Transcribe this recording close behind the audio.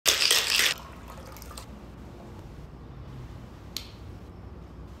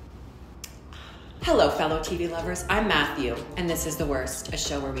Hello, fellow TV lovers. I'm Matthew, and this is The Worst, a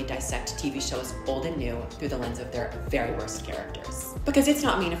show where we dissect TV shows old and new through the lens of their very worst characters. Because it's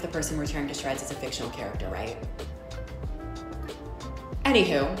not mean if the person we're tearing to shreds is a fictional character, right?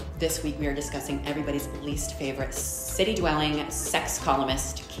 Anywho, this week we are discussing everybody's least favorite city-dwelling sex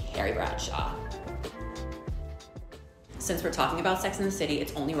columnist, Carrie Bradshaw. Since we're talking about Sex in the City,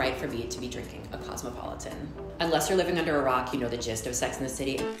 it's only right for me to be drinking a Cosmopolitan. Unless you're living under a rock, you know the gist of Sex in the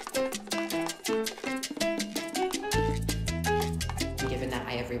City. Given that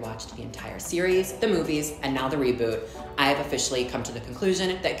I have rewatched the entire series, the movies, and now the reboot, I have officially come to the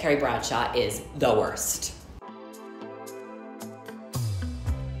conclusion that Carrie Bradshaw is the worst.